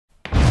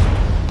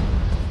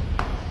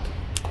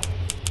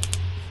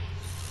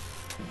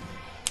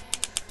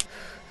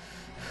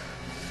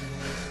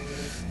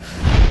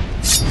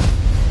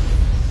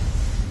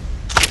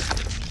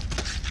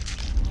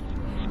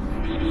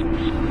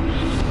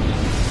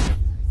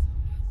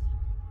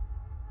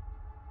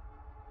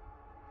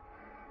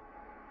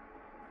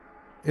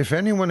If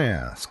Anyone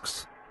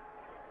Asks,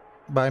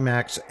 by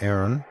Max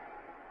Aaron,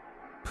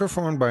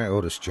 performed by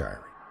Otis Gyrie.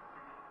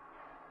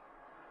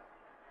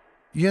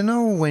 You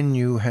know, when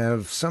you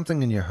have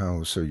something in your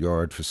house or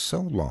yard for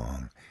so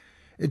long,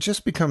 it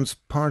just becomes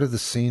part of the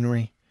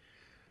scenery.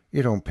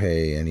 You don't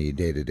pay any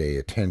day-to-day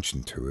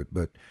attention to it,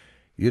 but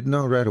you'd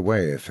know right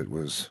away if it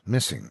was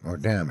missing or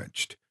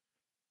damaged.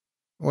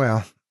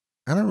 Well,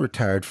 I'm a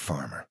retired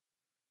farmer.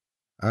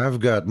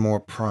 I've got more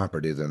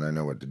property than I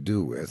know what to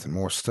do with and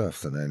more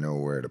stuff than I know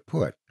where to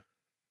put.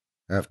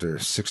 After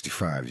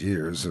 65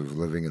 years of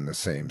living in the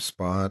same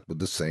spot with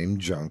the same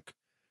junk,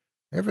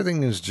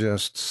 everything is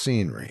just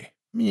scenery,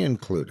 me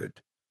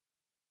included.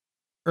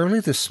 Early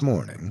this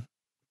morning,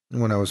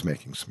 when I was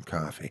making some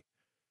coffee,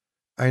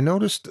 I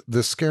noticed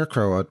the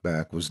scarecrow out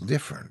back was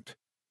different.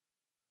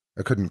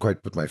 I couldn't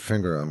quite put my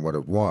finger on what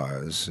it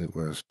was. It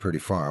was pretty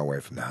far away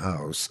from the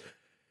house,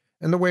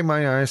 and the way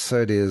my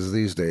eyesight is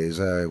these days,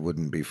 I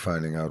wouldn't be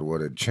finding out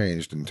what had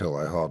changed until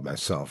I hauled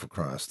myself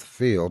across the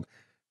field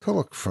to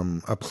look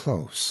from up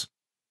close.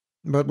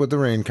 But with the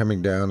rain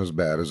coming down as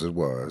bad as it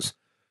was,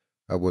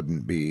 I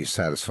wouldn't be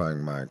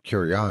satisfying my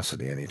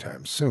curiosity any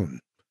time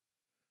soon.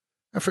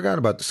 I forgot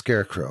about the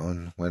scarecrow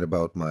and went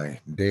about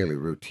my daily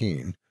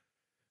routine.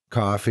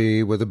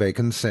 Coffee with a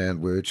bacon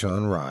sandwich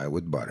on rye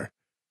with butter.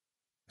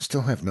 I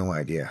still have no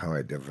idea how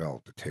I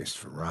developed a taste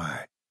for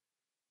rye.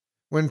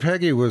 When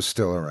Peggy was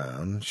still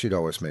around, she'd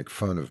always make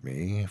fun of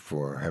me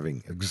for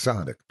having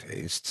exotic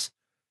tastes.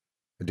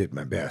 I did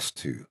my best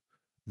to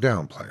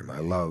downplay my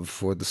love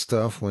for the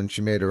stuff when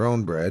she made her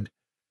own bread.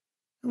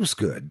 It was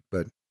good,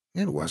 but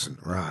it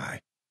wasn't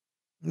rye.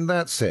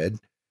 That said,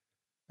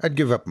 I'd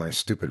give up my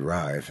stupid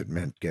rye if it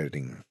meant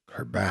getting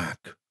her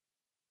back.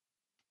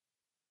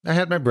 I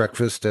had my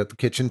breakfast at the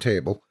kitchen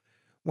table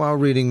while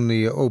reading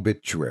the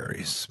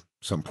obituaries.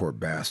 Some poor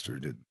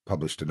bastard had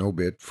published an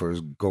obit for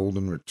his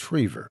golden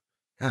retriever,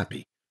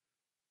 Happy.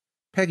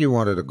 Peggy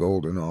wanted a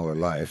golden all her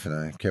life, and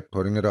I kept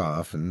putting it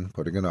off and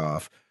putting it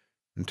off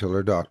until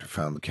her doctor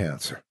found the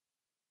cancer.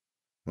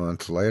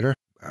 Months later,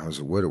 I was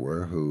a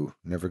widower who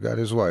never got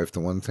his wife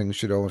the one thing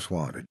she'd always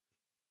wanted.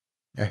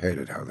 I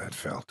hated how that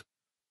felt.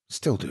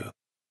 Still do.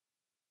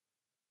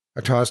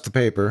 I tossed the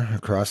paper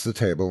across the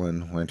table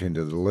and went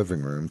into the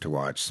living room to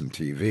watch some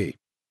TV.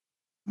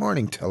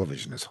 Morning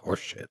television is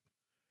horseshit.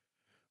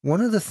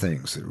 One of the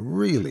things that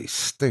really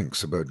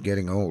stinks about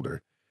getting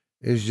older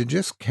is you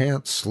just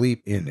can't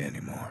sleep in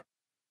anymore.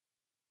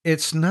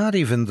 It's not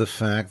even the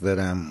fact that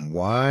I'm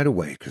wide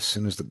awake as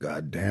soon as the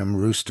goddamn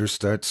rooster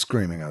starts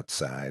screaming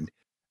outside,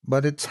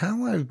 but it's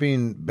how I've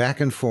been back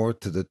and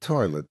forth to the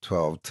toilet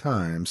 12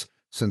 times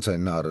since I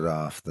nodded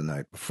off the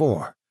night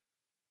before.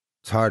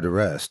 It's hard to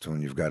rest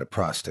when you've got a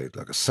prostate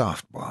like a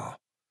softball.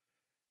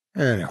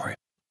 Anyway,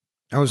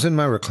 I was in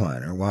my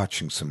recliner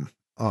watching some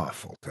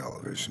awful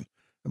television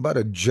about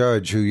a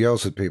judge who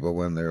yells at people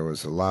when there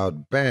was a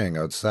loud bang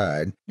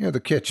outside near the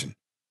kitchen.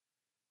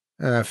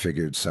 I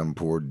figured some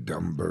poor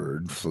dumb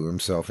bird flew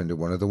himself into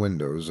one of the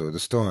windows or the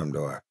storm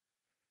door.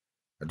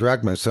 I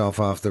dragged myself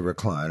off the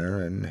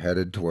recliner and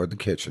headed toward the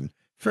kitchen,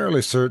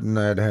 fairly certain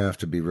I'd have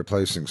to be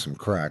replacing some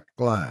cracked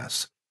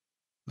glass.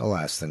 The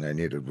last thing I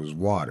needed was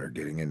water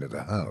getting into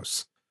the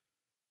house.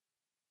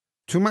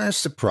 To my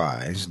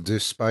surprise,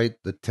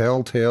 despite the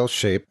telltale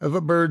shape of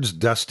a bird's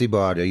dusty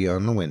body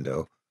on the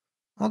window,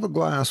 all the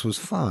glass was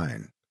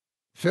fine.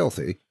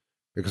 Filthy,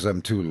 because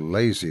I'm too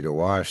lazy to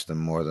wash them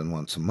more than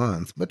once a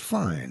month, but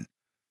fine.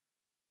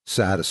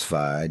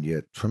 Satisfied,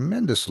 yet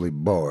tremendously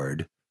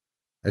bored,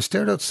 I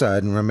stared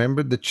outside and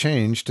remembered the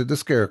change to the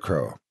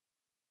scarecrow.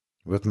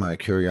 With my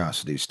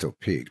curiosity still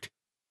piqued,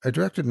 I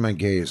directed my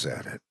gaze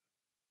at it.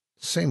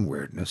 Same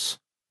weirdness.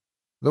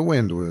 The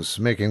wind was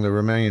making the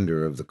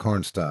remainder of the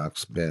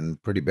cornstalks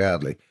bend pretty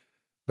badly,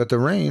 but the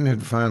rain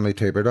had finally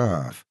tapered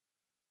off.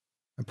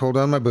 I pulled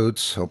on my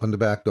boots, opened the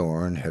back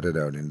door, and headed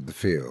out into the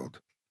field.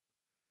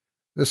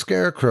 The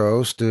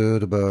scarecrow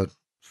stood about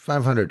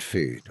 500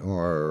 feet,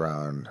 or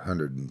around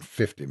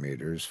 150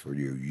 meters for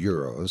you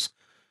Euros,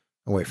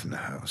 away from the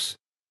house.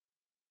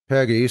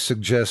 Peggy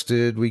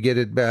suggested we get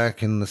it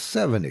back in the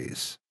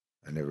 70s.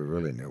 I never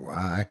really knew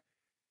why.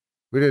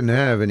 We didn't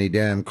have any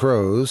damn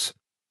crows.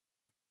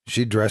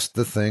 She dressed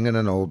the thing in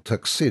an old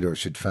tuxedo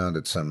she'd found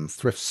at some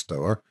thrift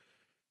store,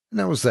 and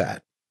that was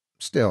that.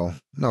 Still,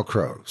 no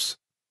crows.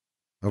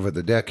 Over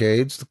the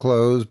decades, the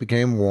clothes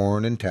became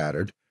worn and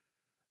tattered.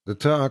 The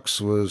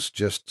tux was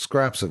just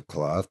scraps of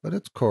cloth, but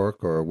its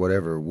cork or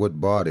whatever wood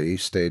body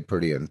stayed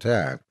pretty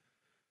intact.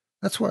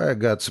 That's why I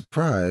got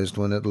surprised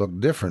when it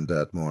looked different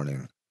that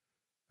morning.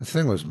 The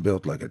thing was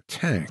built like a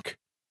tank.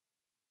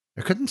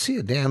 I couldn't see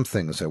a damn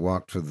thing as I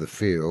walked through the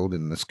field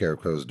in the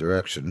scarecrow's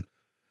direction.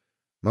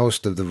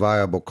 Most of the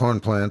viable corn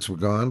plants were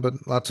gone,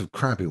 but lots of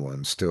crappy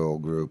ones still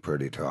grew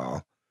pretty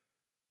tall.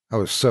 I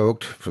was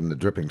soaked from the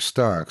dripping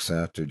stalks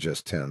after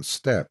just 10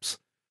 steps.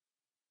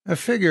 I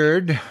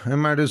figured I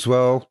might as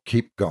well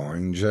keep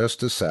going just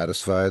to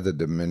satisfy the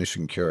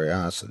diminishing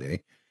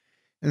curiosity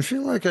and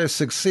feel like I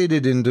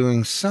succeeded in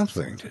doing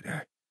something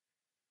today.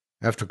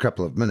 After a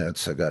couple of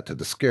minutes, I got to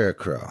the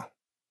scarecrow.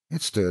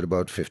 It stood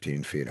about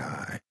 15 feet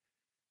high.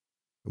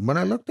 When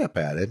I looked up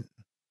at it,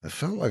 I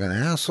felt like an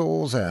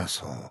asshole's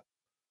asshole.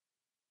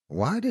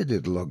 Why did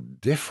it look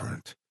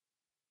different?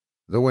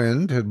 The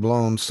wind had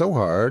blown so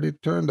hard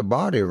it turned the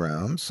body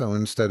around, so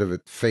instead of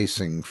it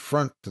facing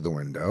front to the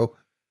window,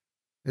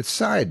 its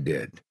side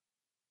did.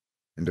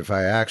 And if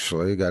I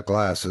actually got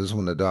glasses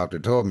when the doctor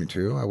told me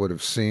to, I would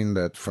have seen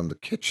that from the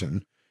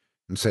kitchen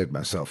and saved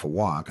myself a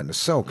walk and a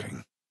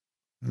soaking.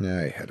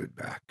 I headed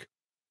back.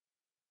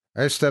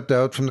 I stepped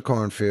out from the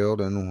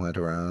cornfield and went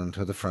around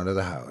to the front of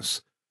the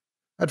house.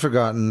 I'd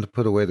forgotten to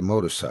put away the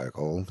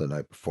motorcycle the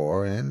night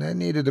before, and I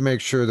needed to make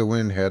sure the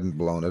wind hadn't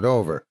blown it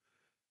over.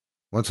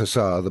 Once I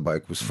saw the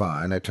bike was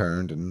fine, I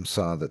turned and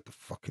saw that the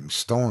fucking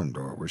storm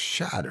door was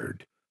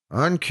shattered.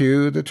 On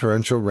cue, the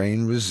torrential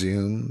rain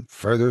resumed,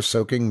 further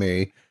soaking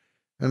me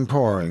and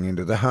pouring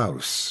into the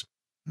house.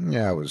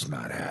 I was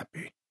not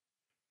happy.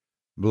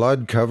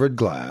 Blood-covered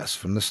glass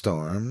from the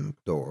storm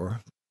door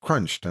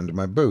crunched under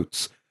my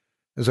boots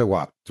as I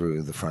walked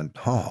through the front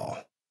hall.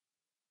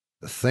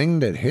 The thing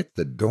that hit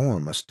the door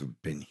must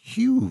have been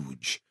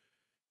huge.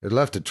 It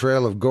left a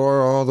trail of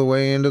gore all the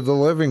way into the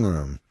living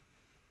room.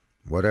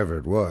 Whatever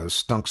it was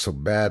stunk so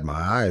bad my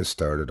eyes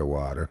started to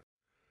water.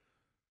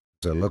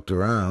 As I looked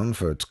around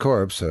for its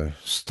corpse, I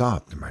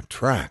stopped in my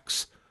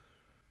tracks.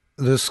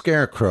 The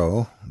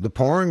scarecrow, the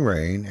pouring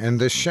rain, and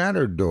the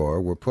shattered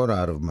door were put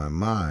out of my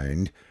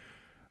mind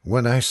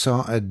when I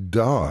saw a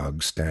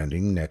dog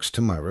standing next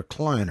to my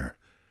recliner.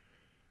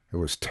 It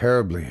was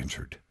terribly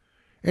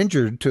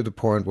injured to the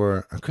point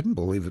where I couldn't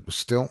believe it was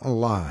still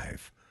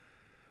alive.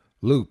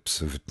 Loops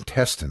of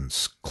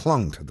intestines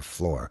clung to the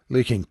floor,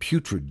 leaking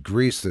putrid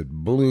grease that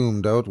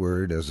bloomed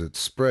outward as it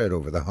spread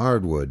over the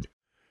hardwood.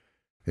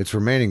 Its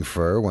remaining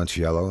fur, once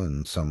yellow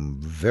and some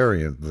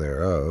variant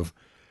thereof,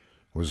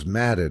 was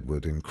matted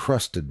with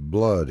encrusted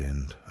blood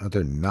and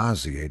other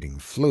nauseating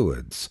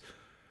fluids.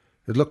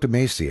 It looked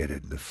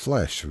emaciated. The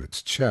flesh of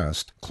its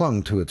chest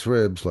clung to its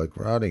ribs like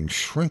rotting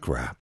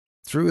shrink-wrap.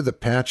 Through the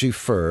patchy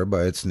fur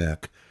by its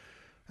neck,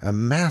 a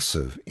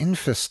massive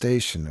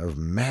infestation of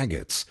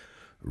maggots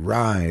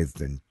writhed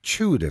and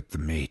chewed at the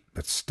meat,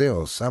 but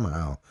still,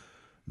 somehow,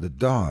 the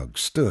dog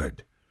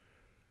stood.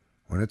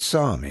 When it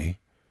saw me,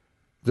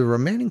 the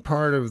remaining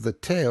part of the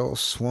tail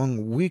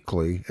swung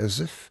weakly as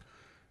if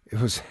it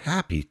was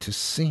happy to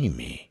see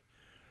me.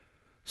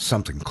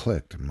 Something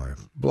clicked and my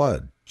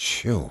blood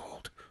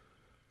chilled.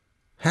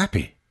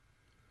 Happy.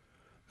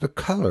 The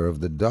color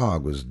of the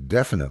dog was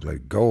definitely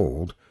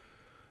gold.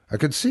 I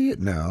could see it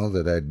now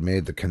that I'd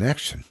made the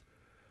connection.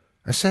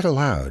 I said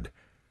aloud,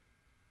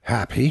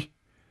 "Happy?"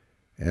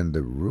 And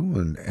the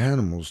ruined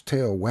animal's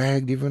tail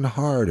wagged even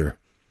harder.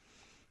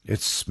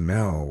 Its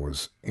smell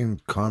was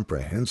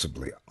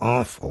incomprehensibly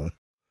awful.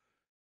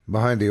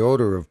 Behind the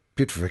odor of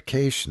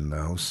putrefaction,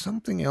 though,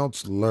 something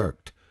else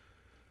lurked.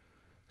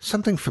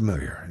 Something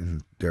familiar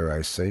and, dare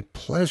I say,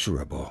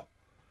 pleasurable.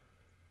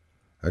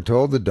 I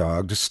told the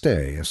dog to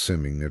stay,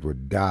 assuming it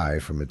would die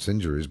from its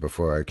injuries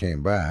before I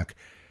came back,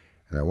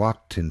 and I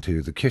walked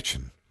into the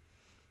kitchen.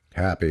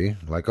 Happy,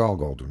 like all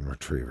golden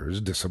retrievers,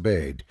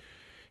 disobeyed.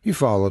 He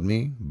followed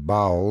me,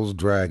 bowels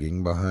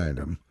dragging behind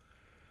him.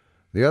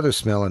 The other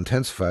smell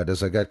intensified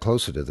as I got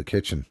closer to the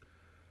kitchen.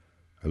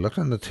 I looked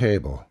on the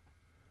table.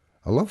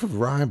 A loaf of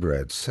rye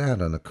bread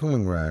sat on a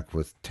cooling rack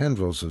with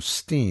tendrils of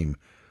steam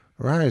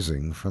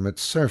rising from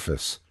its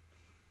surface.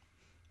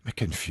 My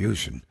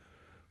confusion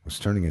was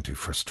turning into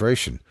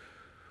frustration.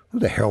 Who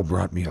the hell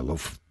brought me a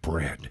loaf of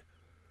bread?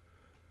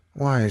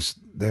 Why is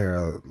there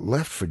a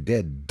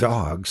left-for-dead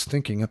dog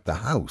stinking up the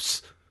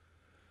house?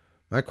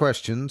 My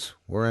questions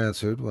were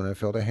answered when I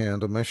felt a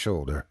hand on my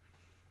shoulder.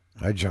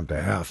 I jumped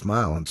a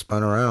half-mile and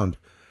spun around.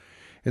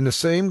 In the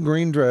same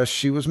green dress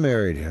she was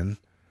married in,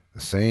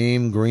 the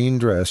same green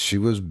dress she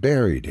was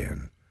buried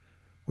in,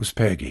 was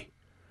Peggy.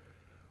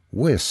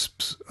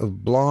 Wisps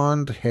of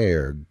blonde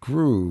hair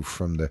grew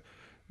from the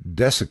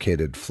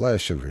desiccated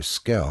flesh of her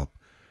scalp.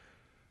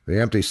 The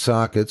empty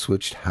sockets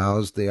which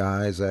housed the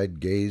eyes I'd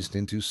gazed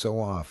into so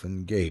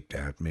often gaped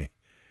at me.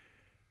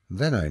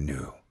 Then I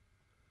knew.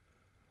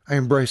 I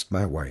embraced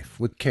my wife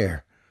with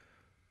care.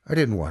 I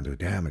didn't want to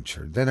damage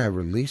her. Then I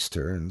released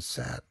her and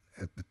sat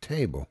at the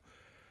table,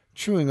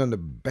 chewing on the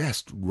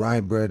best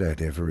rye bread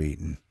I'd ever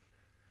eaten.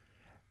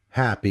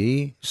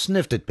 Happy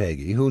sniffed at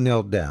Peggy, who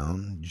knelt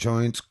down,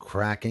 joints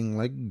cracking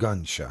like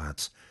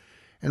gunshots,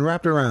 and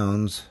wrapped her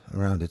arms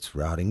around its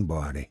rotting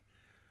body.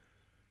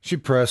 She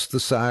pressed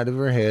the side of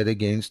her head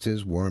against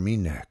his wormy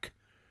neck.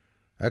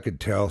 I could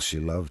tell she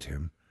loved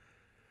him.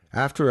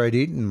 After I'd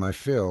eaten my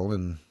fill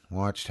and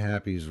watched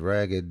Happy's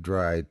ragged,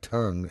 dry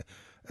tongue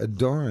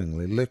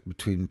adoringly licked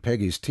between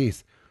Peggy's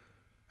teeth,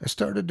 I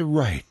started to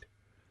write.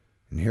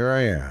 And here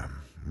I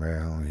am.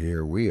 Well,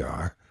 here we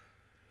are.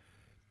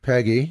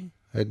 Peggy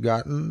had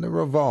gotten the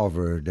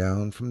revolver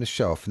down from the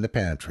shelf in the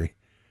pantry.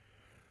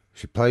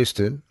 She placed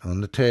it on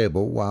the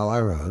table while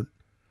I wrote,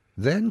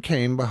 then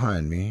came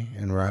behind me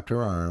and wrapped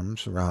her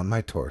arms around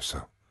my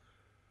torso.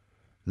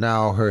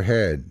 Now her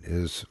head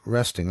is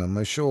resting on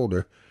my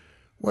shoulder,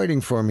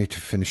 waiting for me to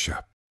finish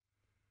up.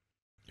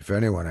 If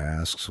anyone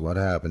asks what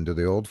happened to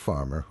the old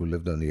farmer who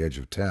lived on the edge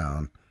of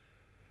town,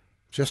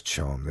 just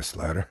show him this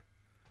letter.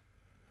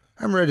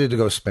 I'm ready to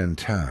go spend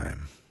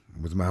time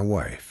with my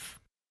wife.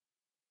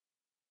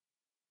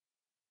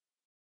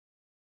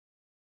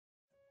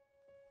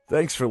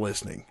 Thanks for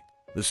listening.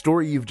 The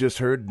story you've just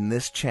heard in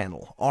this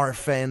channel are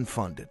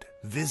fan-funded.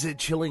 Visit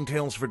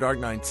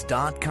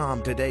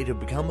chillingtalesfordarknights.com today to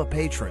become a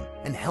patron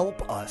and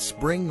help us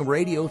bring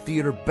radio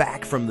theater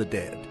back from the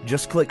dead.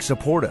 Just click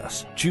Support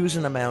Us, choose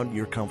an amount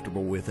you're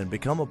comfortable with, and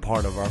become a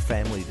part of our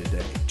family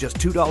today. Just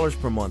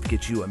 $2 per month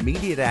gets you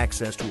immediate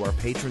access to our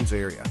patrons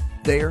area.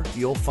 There,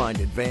 you'll find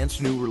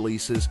advanced new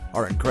releases,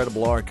 our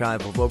incredible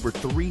archive of over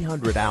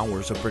 300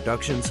 hours of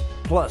productions,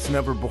 plus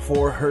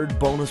never-before-heard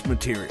bonus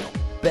material.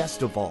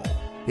 Best of all,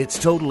 it's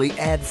totally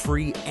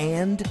ad-free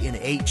and in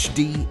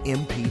HD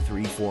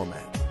MP3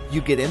 format.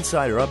 You get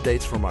insider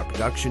updates from our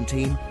production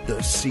team,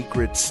 the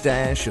secret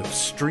stash of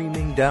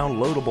streaming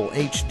downloadable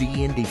HD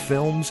indie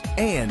films,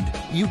 and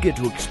you get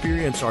to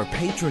experience our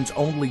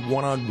patrons-only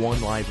one-on-one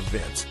live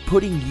events,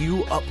 putting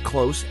you up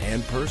close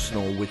and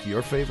personal with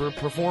your favorite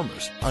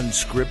performers,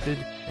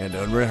 unscripted and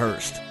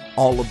unrehearsed.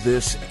 All of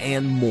this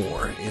and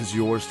more is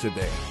yours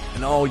today,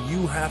 and all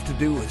you have to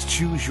do is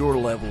choose your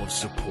level of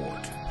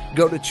support.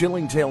 Go to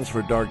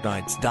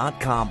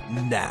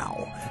chillingtalesfordarknights.com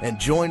now and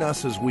join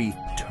us as we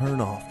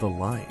turn off the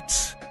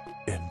lights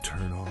and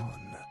turn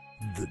on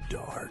the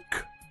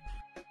dark.